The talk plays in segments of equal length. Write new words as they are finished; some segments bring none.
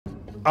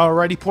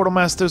Alrighty, Portal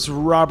Masters,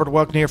 Robert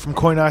Welkin here from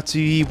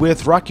CoinOpTV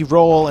with Rocky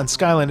Roll and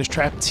Skylanders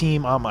Trap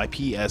Team on my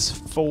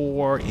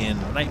PS4 in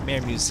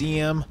Nightmare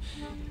Museum.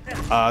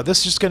 This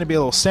is just going to be a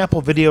little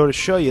sample video to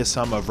show you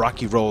some of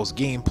Rocky Roll's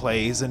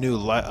gameplays,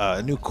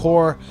 a new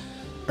core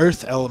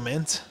Earth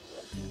element.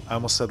 I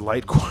almost said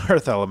light core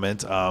Earth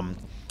element. Kind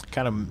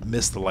of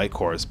missed the light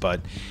cores, but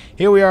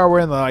here we are.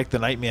 We're in the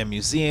Nightmare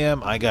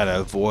Museum. I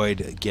gotta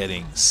avoid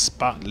getting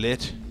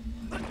spotlit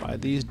by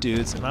these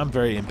dudes, and I'm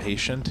very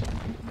impatient.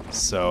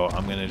 So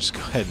I'm going to just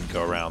go ahead and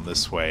go around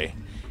this way,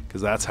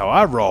 because that's how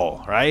I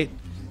roll, right?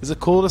 Is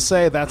it cool to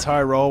say that's how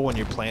I roll when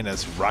you're playing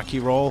as Rocky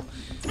Roll?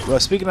 Well,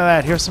 speaking of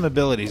that, here's some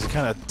abilities. It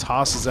kind of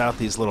tosses out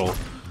these little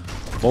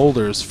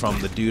boulders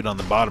from the dude on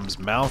the bottom's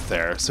mouth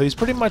there. So he's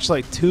pretty much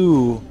like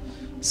two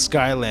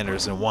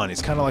Skylanders in one.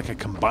 He's kind of like a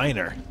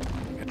combiner,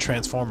 a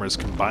Transformers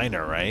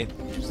combiner, right?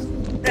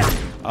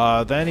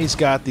 Then he's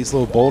got these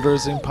little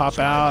boulders that can pop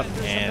out,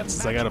 and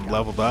since I got him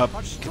leveled up,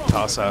 you can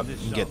toss out, you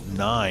can get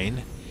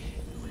 9.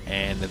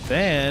 And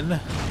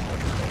then,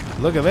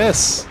 look at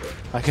this.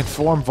 I can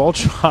form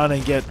Voltron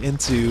and get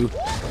into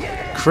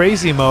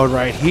crazy mode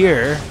right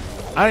here.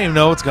 I don't even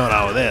know what's going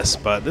on with this,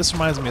 but this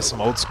reminds me of some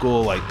old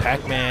school like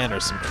Pac-Man or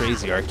some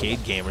crazy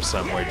arcade game or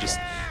something where just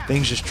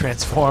things just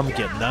transform and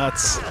get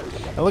nuts.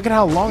 And look at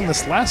how long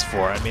this lasts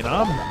for. I mean,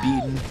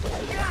 I'm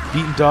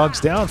beating dogs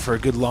down for a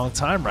good long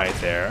time right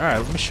there. Alright,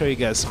 let me show you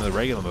guys some of the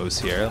regular moves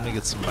here. Let me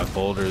get some of my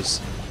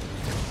boulders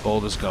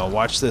going.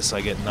 Watch this.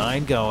 I get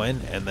 9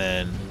 going, and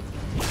then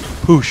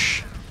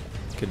poosh.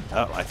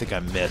 Oh, I think I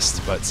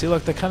missed. But see,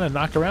 look, they kind of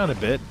knock around a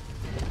bit.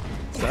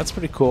 So that's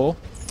pretty cool.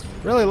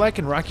 Really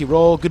liking Rocky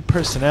Roll. Good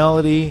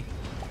personality.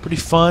 Pretty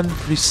fun.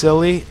 Pretty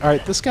silly. All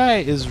right, this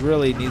guy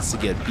really needs to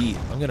get beat.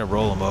 I'm gonna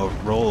roll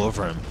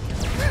over him.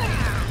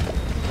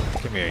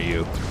 Come here,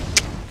 you.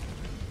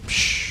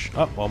 Psh.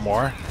 Oh, one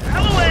more.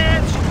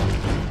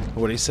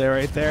 What do you say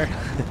right there?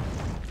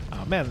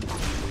 Oh man,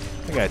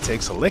 that guy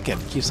takes a licking.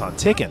 Keeps on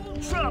ticking.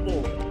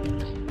 Trouble.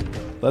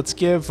 Let's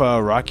give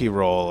Rocky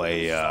Roll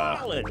a.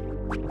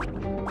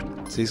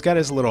 So he's got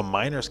his little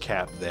miner's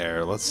cap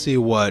there. Let's see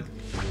what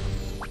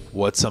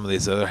some of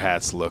these other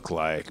hats look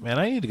like. Man,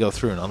 I need to go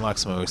through and unlock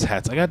some of his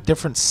hats. I got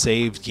different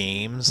saved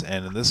games,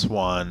 and in this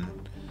one,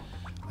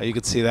 you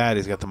can see that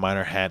he's got the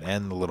miner hat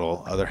and the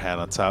little other hat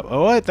on top.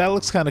 Oh, wait, that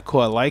looks kind of cool.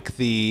 I like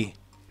the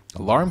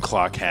alarm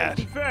clock hat.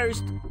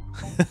 First.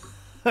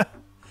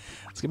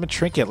 Let's give him a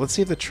trinket. Let's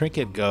see if the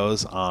trinket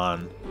goes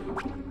on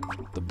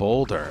the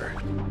boulder.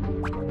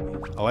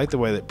 I like the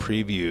way that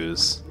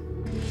previews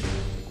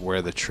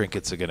where the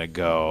trinkets are gonna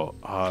go.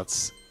 Oh,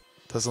 it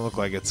doesn't look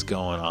like it's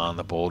going on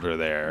the boulder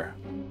there.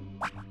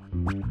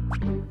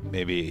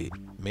 Maybe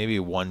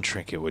one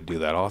trinket would do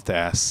that. I'll have to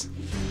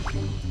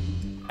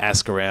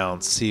ask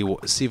around, see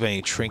if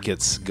any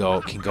trinkets can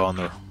go on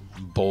the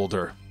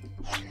boulder.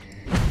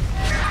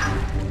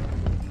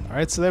 All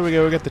right, so there we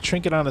go. We got the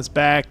trinket on his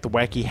back, the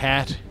wacky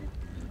hat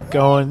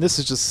going. This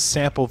is just a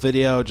sample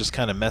video, just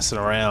kind of messing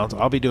around.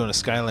 I'll be doing a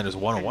Skylanders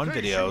 101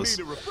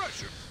 videos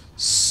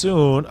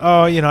soon.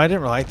 Oh, you know, I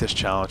didn't really like this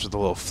challenge with the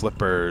little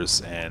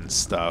flippers and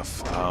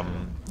stuff.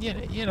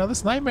 You know,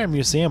 this Nightmare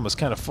Museum was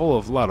kind of full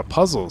of a lot of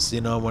puzzles.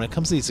 You know, when it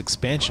comes to these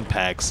expansion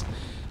packs,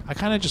 I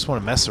kind of just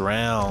want to mess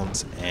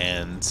around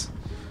and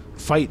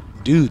fight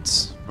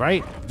dudes,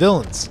 right?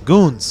 Villains,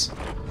 goons,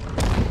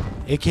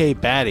 aka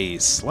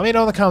baddies. Let me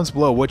know in the comments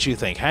below what you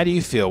think. How do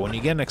you feel when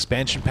you get an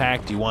expansion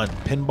pack? Do you want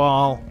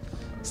pinball,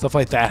 stuff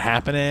like that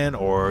happening,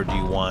 or do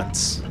you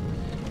want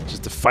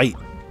just to fight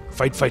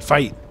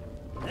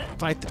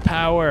the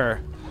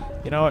power?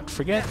 You know what?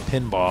 Forget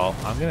pinball.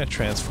 I'm gonna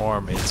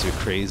transform into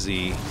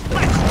crazy.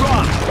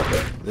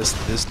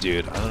 This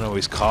dude. I don't know what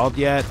he's called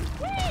yet.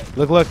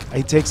 Look!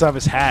 He takes off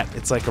his hat.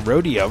 It's like a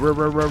rodeo.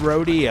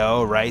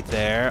 Rodeo right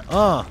there.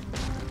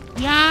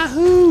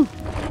 Yahoo!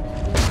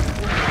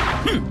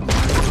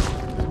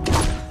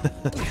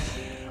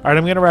 Alright,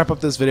 I'm going to wrap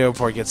up this video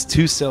before it gets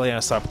too silly and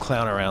I stop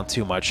clowning around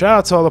too much. Shout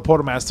out to all the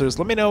Portal Masters.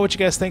 Let me know what you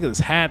guys think of this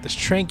hat, this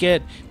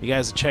trinket. If you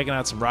guys are checking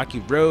out some Rocky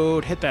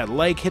Road, hit that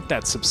like, hit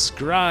that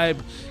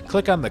subscribe,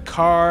 click on the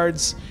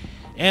cards,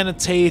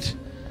 annotate,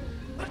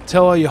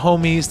 tell all your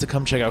homies to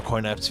come check out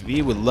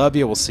CoinOpTV. We love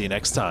you. We'll see you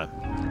next time.